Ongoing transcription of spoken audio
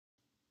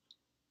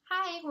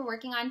we're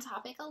working on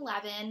topic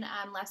 11,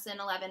 lesson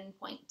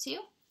 11.2.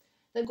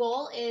 The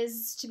goal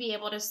is to be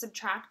able to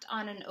subtract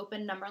on an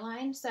open number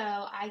line, so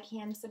I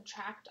can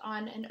subtract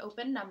on an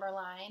open number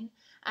line,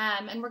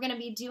 and we're going to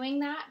be doing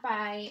that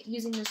by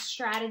using the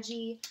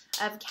strategy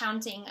of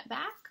counting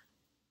back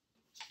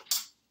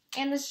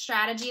and the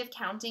strategy of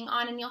counting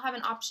on, and you'll have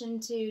an option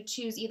to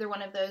choose either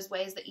one of those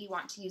ways that you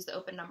want to use the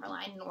open number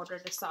line in order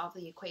to solve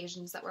the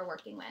equations that we're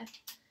working with.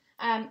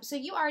 So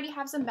you already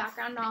have some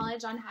background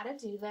knowledge on how to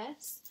do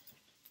this.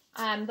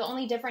 The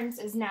only difference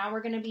is now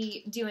we're going to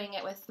be doing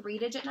it with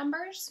 3-digit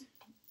numbers.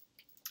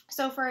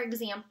 So for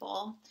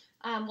example,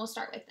 we'll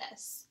start with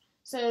this.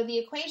 So the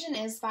equation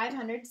is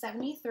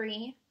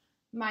 573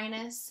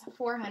 minus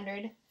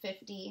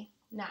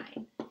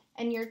 459.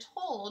 And you're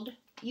told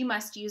you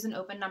must use an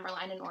open number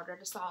line in order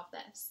to solve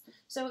this.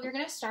 So you're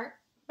going to start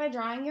by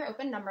drawing your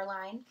open number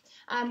line.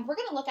 We're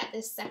going to look at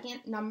this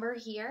second number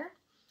here.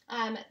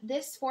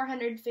 This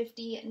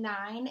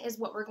 459 is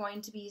what we're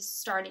going to be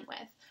starting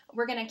with.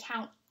 We're going to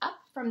count up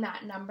from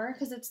that number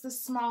because it's the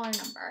smaller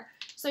number.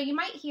 So you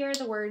might hear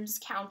the words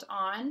count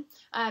on.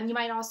 You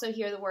might also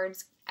hear the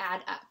words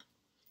add up.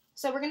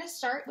 So we're going to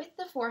start with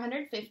the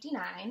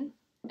 459,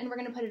 and we're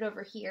going to put it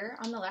over here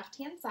on the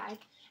left-hand side,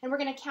 and we're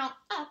going to count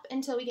up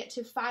until we get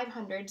to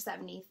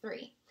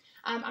 573.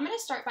 I'm going to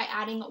start by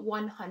adding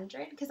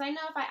 100 because I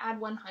know if I add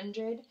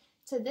 100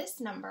 to this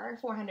number,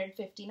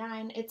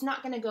 459, it's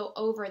not going to go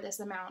over this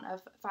amount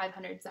of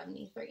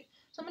 573.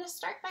 So I'm going to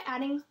start by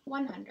adding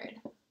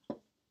 100.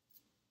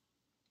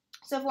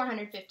 So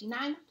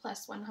 459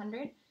 plus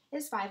 100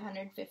 is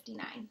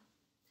 559.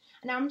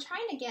 Now I'm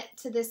trying to get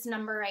to this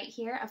number right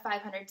here of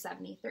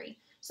 573.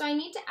 So I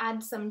need to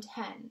add some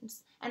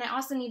 10s, and I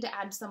also need to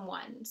add some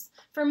 1s.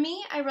 For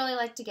me, I really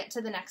like to get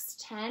to the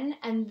next 10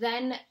 and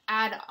then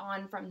add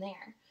on from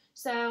there.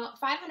 So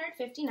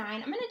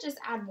 559, I'm going to just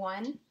add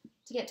 1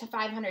 to get to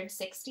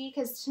 560,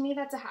 because to me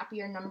that's a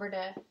happier number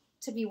to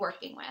be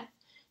working with.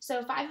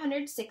 So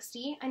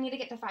 560, I need to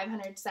get to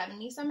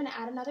 570, so I'm going to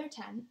add another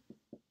 10.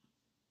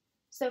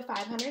 So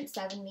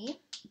 570.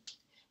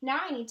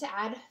 Now I need to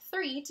add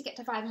 3 to get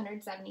to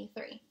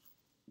 573.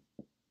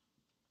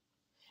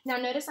 Now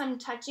notice I'm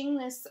touching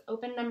this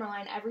open number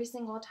line every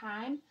single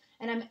time,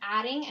 and I'm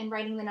adding and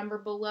writing the number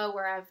below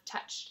where I've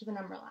touched the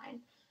number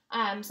line.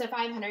 So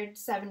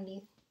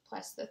 570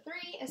 plus the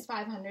 3 is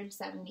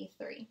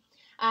 573.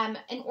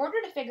 In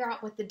order to figure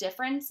out what the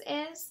difference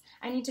is,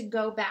 I need to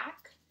go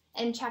back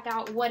and check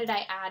out what did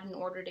I add in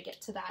order to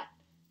get to that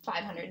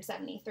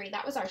 573.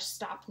 That was our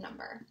stop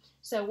number.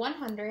 So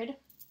 100,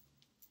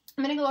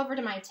 I'm going to go over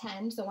to my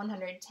 10, so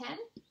 110,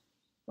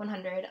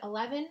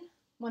 111,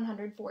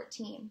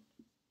 114.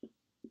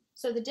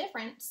 So the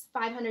difference,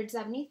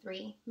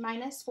 573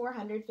 minus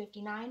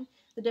 459,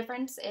 the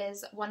difference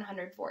is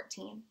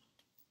 114.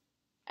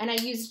 And I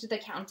used the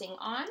counting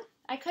on.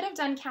 I could have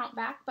done count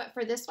back, but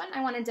for this one,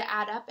 I wanted to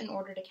add up in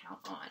order to count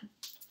on.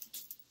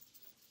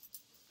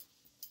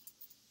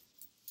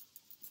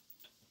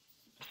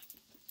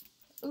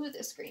 Ooh,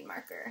 this green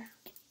marker.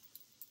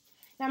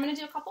 Now I'm going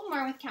to do a couple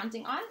more with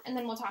counting on, and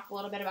then we'll talk a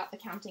little bit about the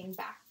counting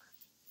back.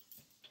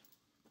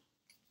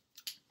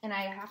 And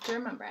I have to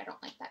remember, I don't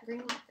like that green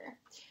marker.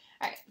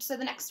 All right, so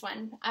the next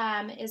one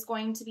is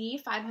going to be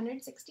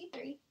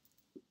 563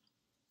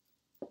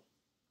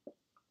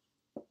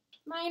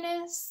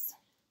 minus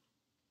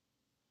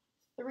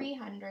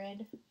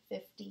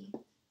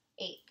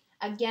 358.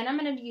 Again, I'm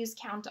going to use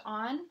count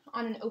on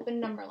an open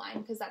number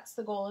line because that's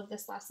the goal of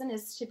this lesson,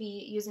 is to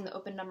be using the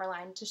open number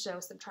line to show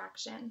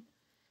subtraction.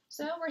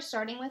 So we're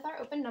starting with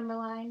our open number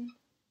line.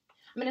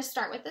 I'm going to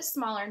start with the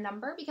smaller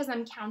number because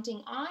I'm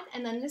counting on,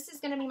 and then this is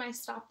going to be my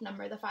stop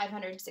number, the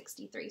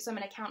 563. So I'm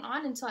going to count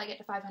on until I get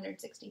to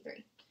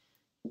 563.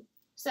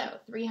 So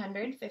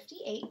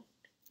 358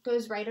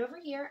 goes right over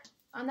here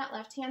on that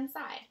left-hand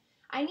side.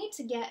 I need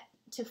to get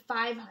to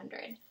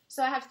 500.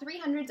 So I have 3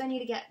 hundreds, I need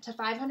to get to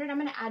 500. I'm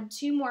going to add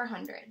 2 more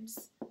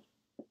hundreds.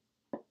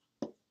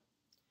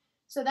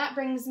 So that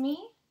brings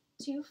me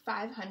to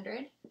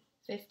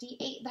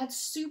 558. That's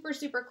super,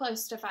 super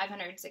close to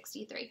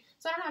 563.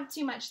 So I don't have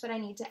too much that I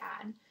need to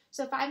add.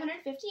 So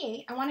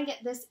 558, I want to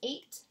get this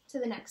 8 to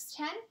the next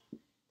 10.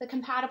 The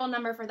compatible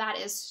number for that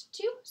is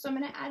 2, so I'm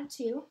going to add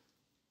 2.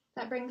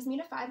 That brings me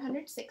to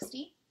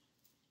 560.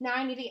 Now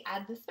I need to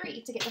add the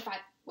 3 to get to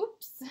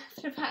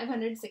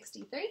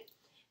 563.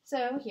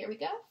 So here we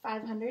go,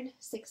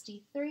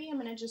 563. I'm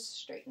going to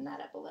just straighten that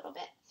up a little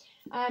bit.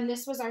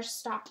 This was our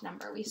stop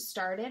number. We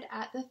started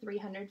at the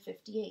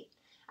 358.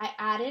 I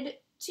added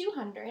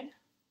 200.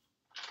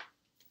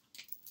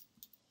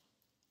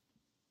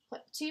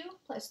 2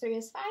 plus 3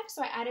 is 5,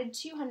 so I added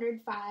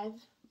 205.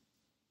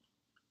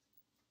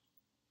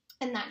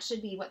 And that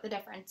should be what the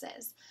difference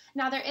is.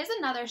 Now there is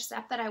another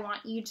step that I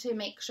want you to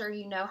make sure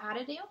you know how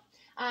to do.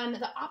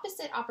 The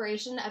opposite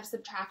operation of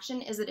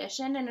subtraction is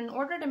addition, and in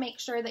order to make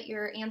sure that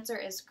your answer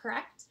is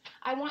correct,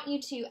 I want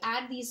you to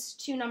add these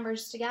two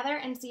numbers together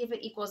and see if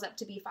it equals up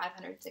to be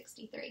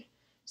 563.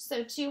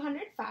 So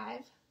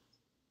 205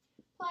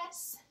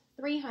 plus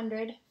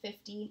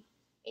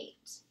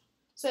 358.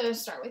 So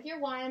start with your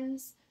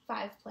ones.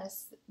 5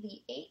 plus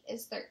the 8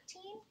 is 13.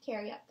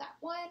 Carry up that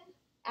 1.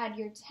 Add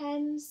your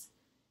tens.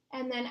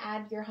 And then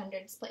add your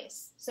hundreds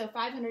place. So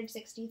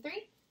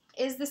 563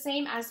 is the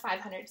same as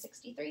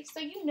 563. So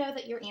you know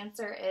that your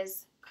answer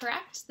is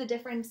correct. The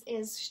difference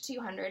is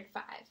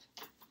 205.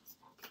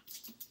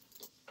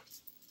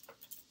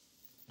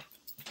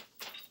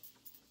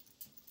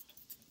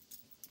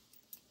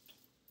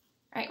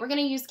 All right, we're going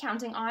to use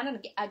counting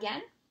on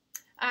again.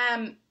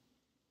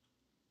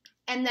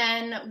 And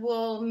then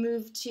we'll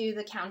move to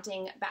the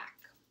counting back.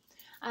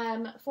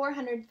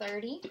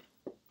 430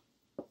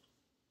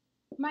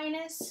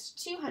 minus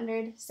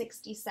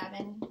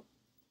 267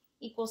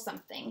 equals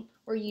something.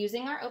 We're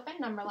using our open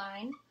number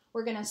line.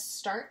 We're going to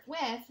start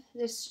with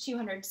this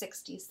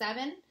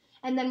 267,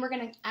 and then we're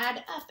going to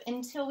add up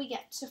until we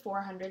get to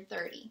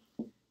 430.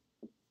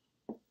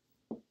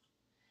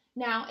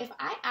 Now, if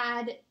I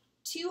add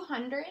 2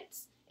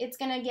 hundreds, it's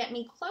going to get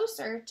me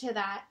closer to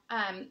that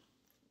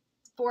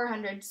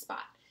 400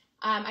 spot.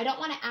 I don't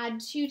want to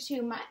add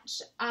too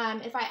much.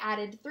 If I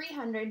added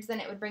 300s, then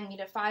it would bring me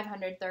to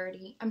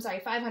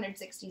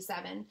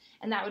 567,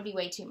 and that would be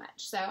way too much.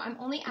 So I'm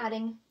only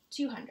adding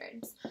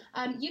 200s.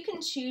 You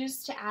can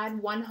choose to add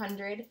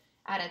 100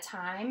 at a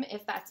time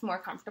if that's more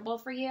comfortable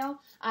for you.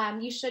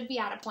 You should be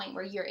at a point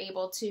where you're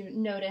able to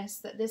notice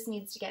that this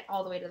needs to get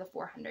all the way to the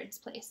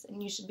 400s place,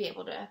 and you should be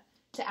able to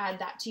add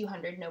that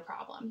 200 no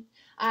problem.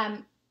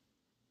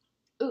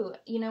 Ooh,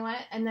 you know what?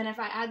 And then if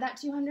I add that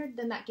 200,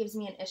 then that gives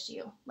me an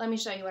issue. Let me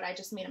show you what I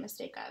just made a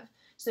mistake of.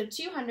 So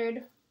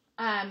 200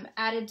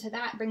 added to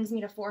that brings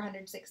me to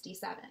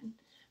 467.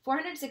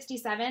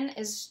 467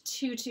 is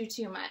too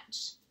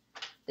much.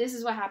 This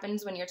is what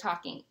happens when you're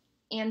talking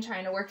and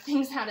trying to work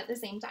things out at the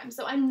same time.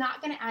 So I'm not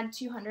going to add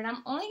 200.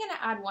 I'm only going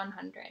to add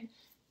 100.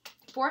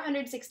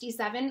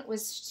 467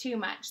 was too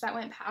much. That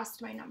went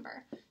past my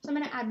number. So I'm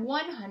going to add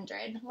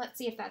 100. Let's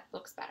see if that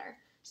looks better.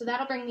 So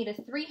that'll bring me to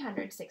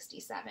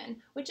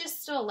 367, which is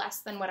still less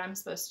than what I'm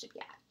supposed to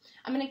be at.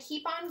 I'm going to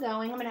keep on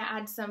going. I'm going to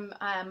add some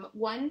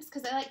ones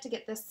because I like to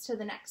get this to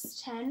the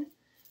next 10.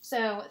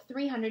 So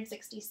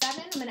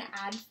 367, I'm going to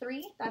add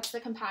 3. That's the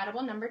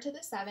compatible number to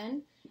the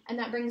 7, and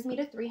that brings me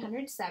to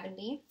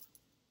 370.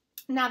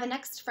 Now the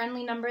next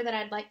friendly number that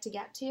I'd like to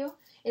get to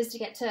is to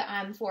get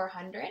to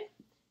 400.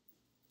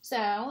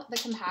 So the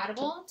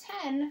compatible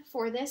 10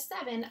 for this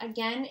 7,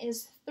 again,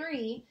 is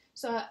 3.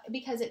 So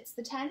because it's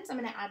the tens, I'm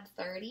going to add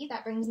 30.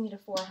 That brings me to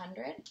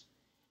 400.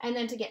 And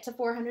then to get to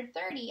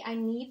 430, I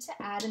need to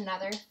add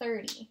another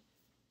 30.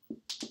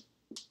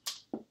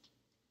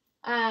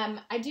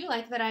 I do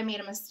like that I made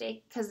a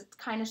mistake because it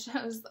kind of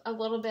shows a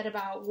little bit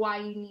about why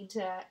you need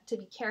to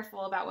be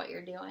careful about what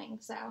you're doing.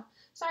 So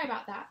sorry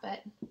about that,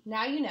 but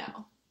now you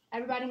know.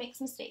 Everybody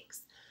makes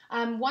mistakes.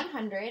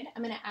 100,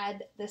 I'm going to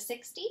add the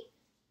 60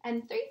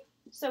 and 3.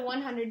 So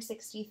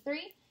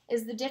 163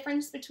 is the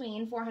difference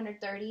between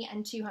 430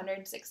 and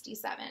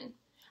 267.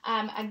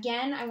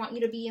 Again, I want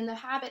you to be in the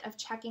habit of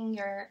checking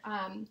your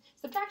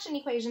subtraction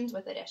equations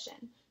with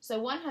addition. So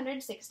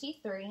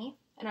 163,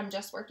 and I'm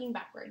just working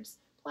backwards,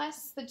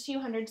 plus the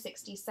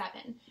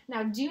 267.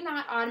 Now, do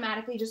not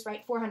automatically just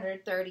write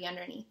 430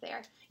 underneath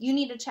there. You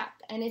need to check,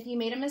 and if you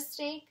made a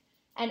mistake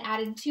and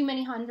added too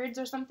many hundreds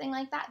or something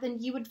like that, then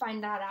you would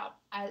find that out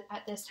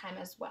at this time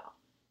as well.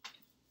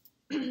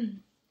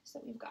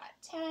 So we've got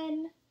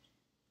 10.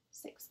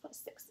 6 plus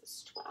 6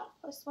 is 12,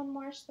 plus 1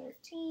 more is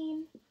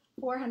 13.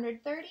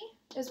 430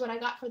 is what I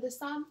got for the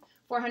sum.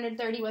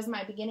 430 was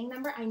my beginning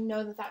number. I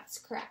know that that's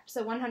correct.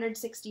 So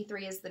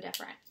 163 is the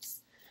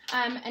difference.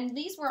 And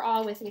these were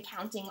all with the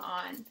counting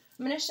on.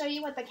 I'm going to show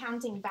you what the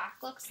counting back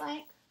looks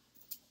like.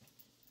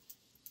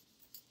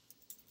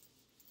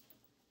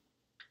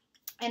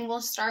 And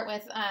we'll start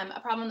with a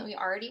problem that we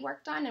already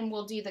worked on, and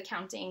we'll do the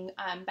counting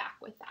back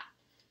with that.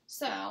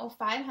 So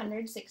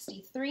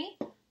 563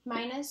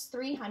 minus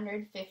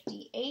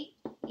 358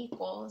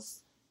 equals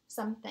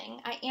something.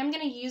 I am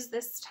going to use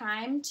this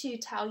time to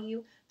tell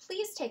you,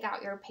 please take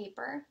out your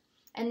paper,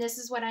 and this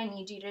is what I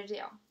need you to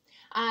do.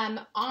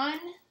 On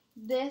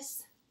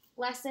this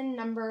lesson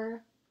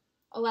number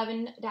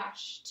 11-2,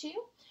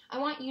 I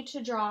want you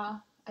to draw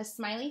a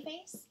smiley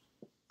face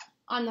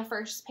on the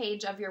first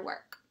page of your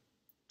work.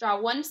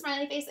 Draw one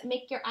smiley face and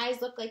make your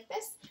eyes look like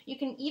this. You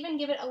can even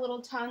give it a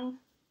little tongue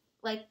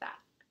like that.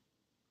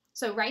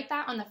 So write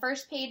that on the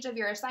first page of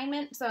your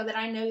assignment so that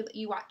I know that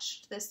you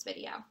watched this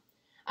video.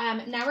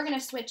 Now we're going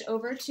to switch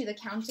over to the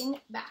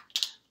counting back.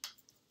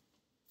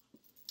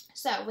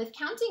 So with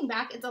counting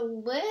back, it's a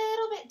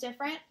little bit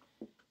different.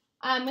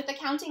 With the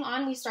counting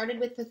on, we started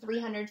with the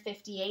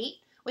 358.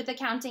 With the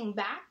counting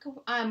back,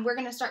 we're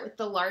going to start with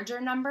the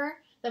larger number,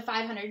 the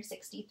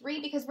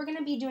 563, because we're going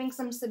to be doing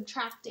some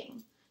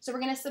subtracting. So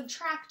we're going to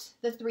subtract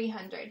the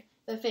 300,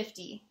 the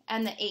 50,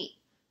 and the 8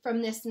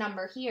 from this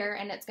number here,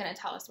 and it's going to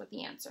tell us what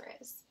the answer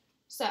is.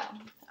 So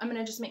I'm going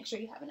to just make sure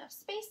you have enough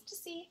space to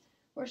see.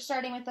 We're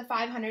starting with the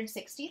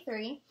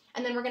 563,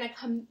 and then we're going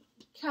to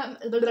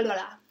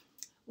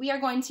we are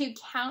going to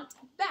count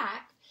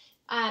back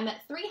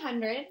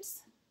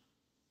 300s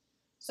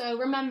So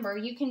remember,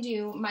 you can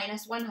do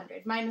minus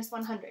 100, minus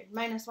 100,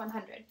 minus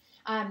 100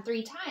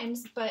 3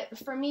 times, but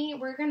for me,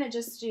 we're going to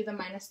just do the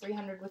minus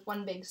 300 with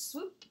one big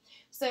swoop.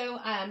 So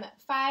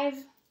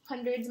 5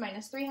 hundreds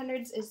minus 3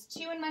 hundreds is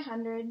 2 in my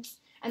hundreds,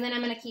 and then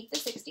I'm going to keep the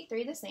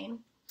 63 the same.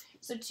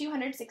 So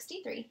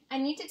 263. I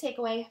need to take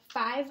away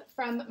 5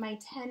 from my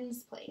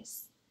tens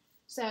place.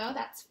 So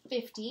that's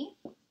 50.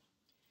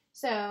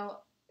 So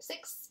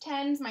 6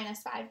 tens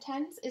minus 5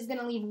 tens is going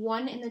to leave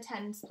 1 in the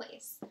tens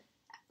place.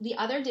 The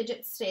other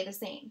digits stay the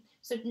same.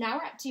 So now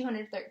we're at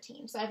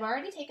 213. So I've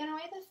already taken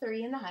away the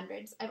 3 in the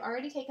hundreds. I've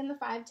already taken the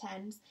 5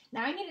 tens.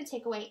 Now I need to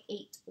take away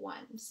 8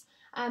 ones.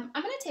 I'm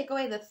going to take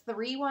away the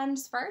 3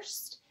 ones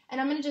first, and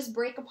I'm going to just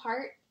break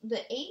apart the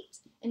 8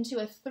 into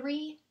a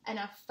 3 and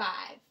a 5.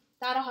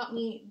 That'll help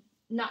me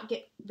not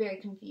get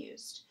very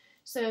confused.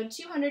 So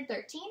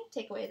 213,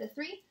 take away the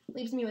 3,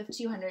 leaves me with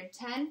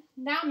 210.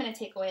 Now I'm going to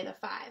take away the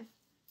 5.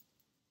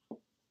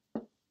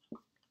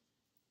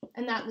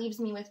 And that leaves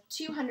me with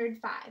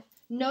 205.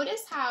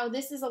 Notice how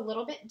this is a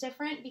little bit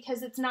different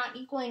because it's not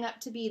equaling up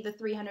to be the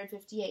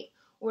 358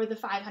 or the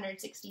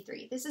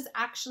 563. This is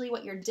actually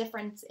what your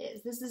difference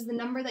is. This is the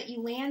number that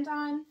you land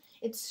on.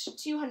 It's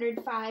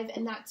 205,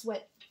 and that's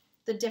what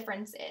the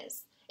difference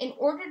is. In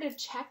order to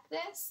check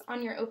this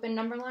on your open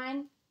number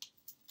line,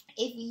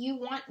 if you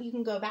want, you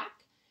can go back.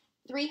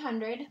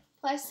 300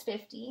 plus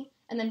 50,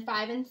 and then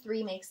 5 and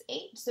 3 makes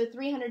 8. So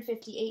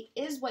 358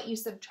 is what you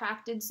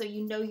subtracted, so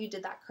you know you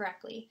did that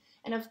correctly.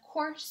 And of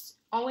course,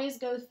 always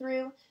go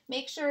through.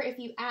 Make sure if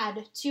you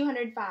add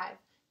 205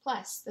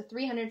 plus the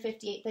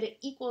 358 that it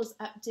equals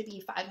up to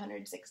be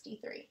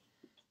 563.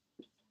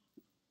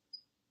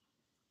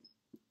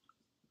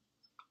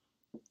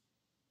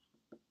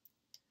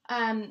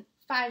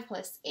 5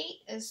 plus 8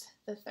 is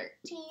the 13.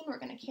 We're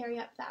going to carry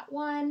up that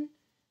 1.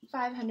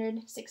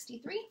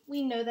 563.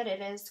 We know that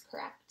it is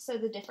correct. So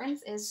the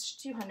difference is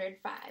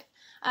 205.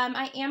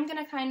 I am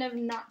going to kind of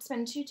not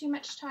spend too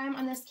much time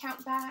on this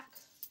count back.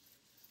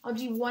 I'll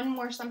do one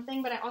more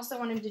something, but I also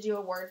wanted to do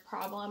a word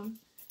problem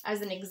as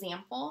an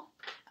example.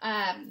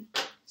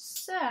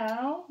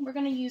 So we're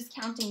going to use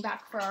counting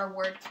back for our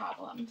word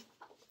problem.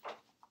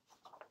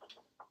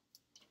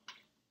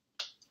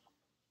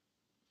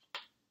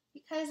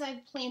 Because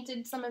I've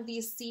planted some of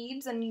these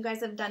seeds and you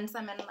guys have done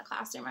some in the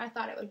classroom, I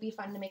thought it would be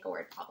fun to make a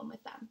word problem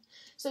with them.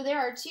 So there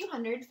are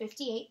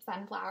 258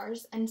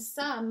 sunflowers and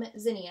some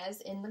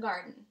zinnias in the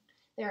garden.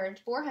 There are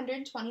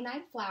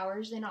 429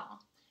 flowers in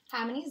all.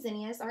 How many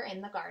zinnias are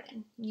in the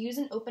garden? Use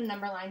an open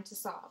number line to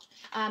solve.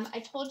 I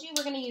told you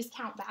we're going to use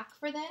count back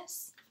for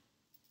this.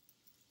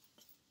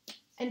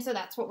 And so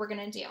that's what we're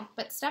going to do.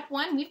 But step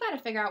 1, we've got to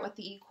figure out what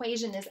the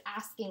equation is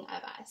asking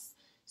of us.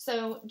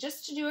 So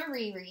just to do a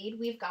reread,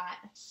 we've got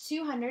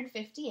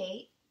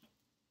 258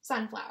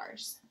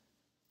 sunflowers.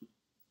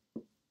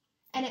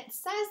 And it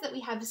says that we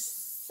have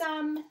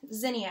some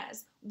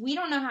zinnias. We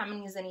don't know how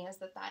many zinnias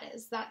that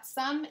is. That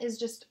some is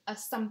just a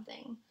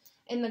something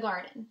in the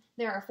garden.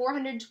 There are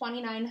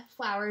 429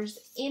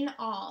 flowers in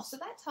all. So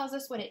that tells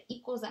us what it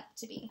equals up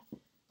to be.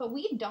 But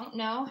we don't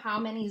know how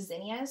many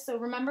zinnias. So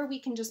remember, we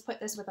can just put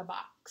this with a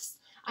box.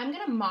 I'm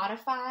going to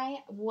modify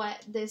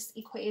what this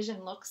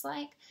equation looks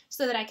like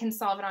so that I can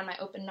solve it on my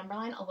open number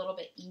line a little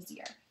bit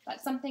easier.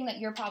 That's something that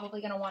you're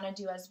probably going to want to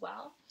do as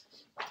well.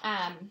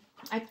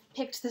 I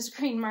picked this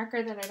green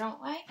marker that I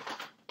don't like.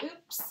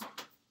 Oops.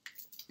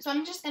 So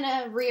I'm just going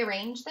to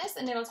rearrange this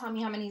and it'll tell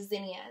me how many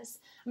zinnias.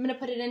 I'm going to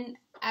put it in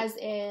as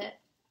a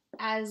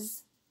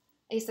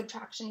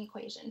subtraction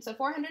equation. So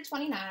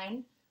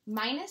 429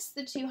 minus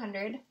the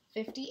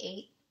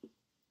 258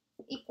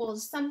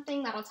 equals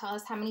something that'll tell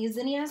us how many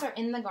zinnias are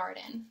in the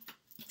garden.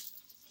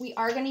 We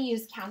are going to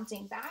use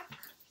counting back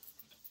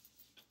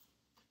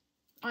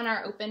on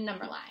our open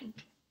number line.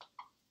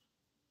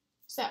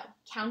 So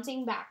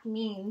counting back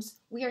means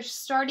we are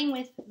starting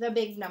with the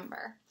big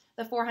number,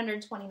 the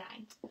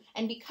 429.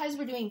 And because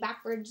we're doing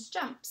backwards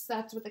jumps,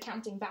 that's what the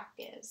counting back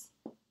is.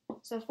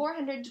 So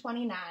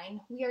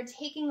 429, we are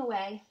taking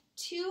away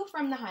 2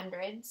 from the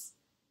hundreds.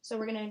 So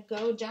we're going to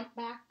go jump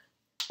back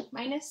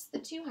minus the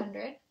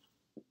 200.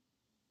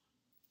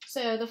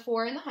 So the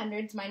 4 in the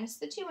hundreds minus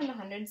the 2 in the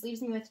hundreds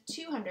leaves me with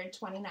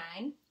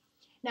 229.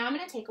 Now I'm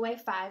going to take away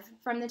 5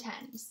 from the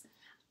tens.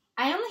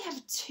 I only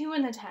have 2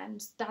 in the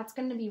tens. That's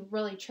going to be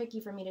really tricky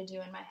for me to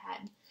do in my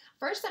head.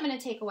 First, I'm going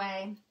to take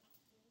away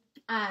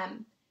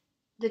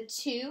the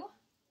 2.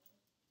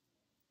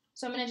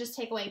 So I'm going to just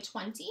take away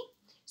 20.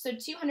 So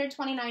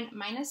 229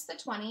 minus the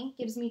 20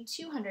 gives me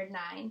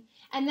 209.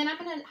 And then I'm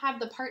going to have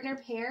the partner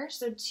pair.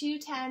 So 2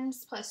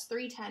 tens plus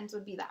 3 tens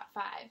would be that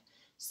 5.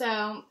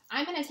 So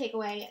I'm going to take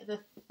away the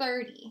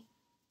 30.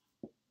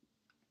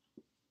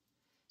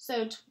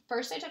 So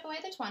first I took away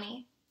the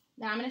 20.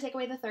 Now I'm going to take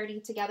away the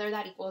 30. Together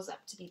that equals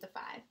up to be the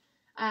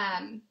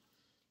 5.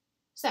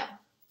 So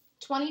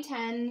 20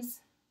 tens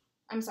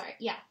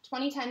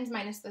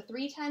minus the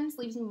 3 tens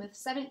leaves me with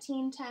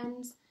 17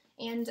 tens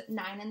and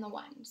 9 in the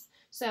ones.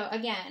 So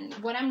again,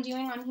 what I'm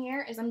doing on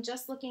here is I'm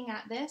just looking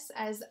at this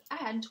as I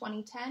had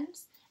 20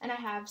 tens and I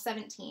have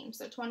 17.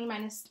 So 20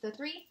 minus the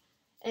 3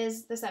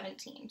 is the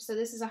 17. So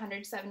this is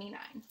 179.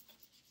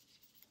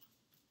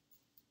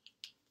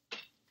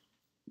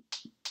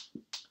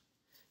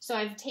 So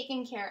I've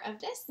taken care of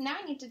this. Now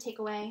I need to take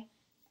away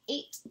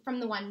 8 from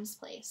the ones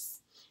place.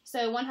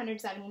 So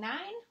 179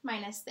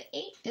 minus the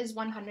 8 is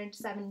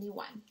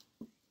 171.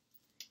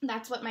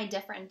 That's what my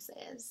difference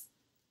is.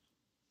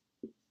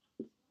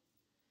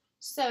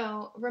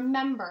 So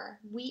remember,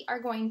 we are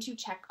going to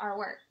check our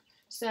work.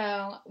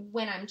 So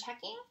when I'm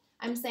checking,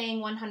 I'm saying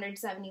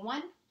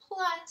 171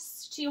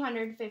 plus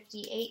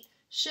 258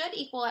 should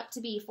equal up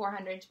to be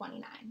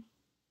 429.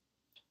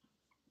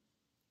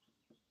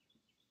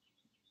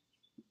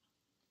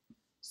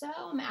 So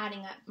I'm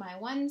adding up my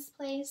ones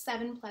place.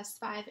 7 plus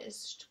 5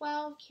 is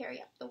 12. Carry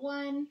up the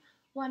 1.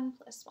 1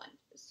 plus 1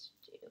 is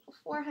 2.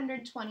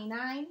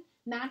 429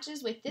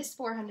 matches with this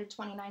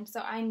 429,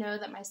 so I know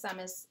that my sum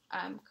is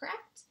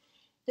correct.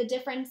 The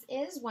difference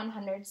is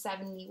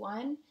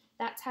 171.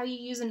 That's how you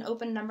use an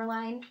open number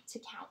line to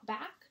count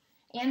back,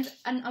 and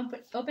an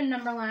open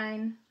number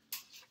line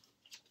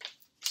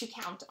to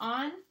count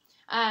on.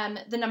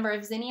 The number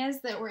of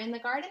zinnias that were in the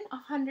garden,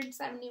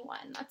 171.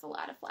 That's a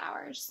lot of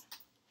flowers.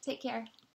 Take care.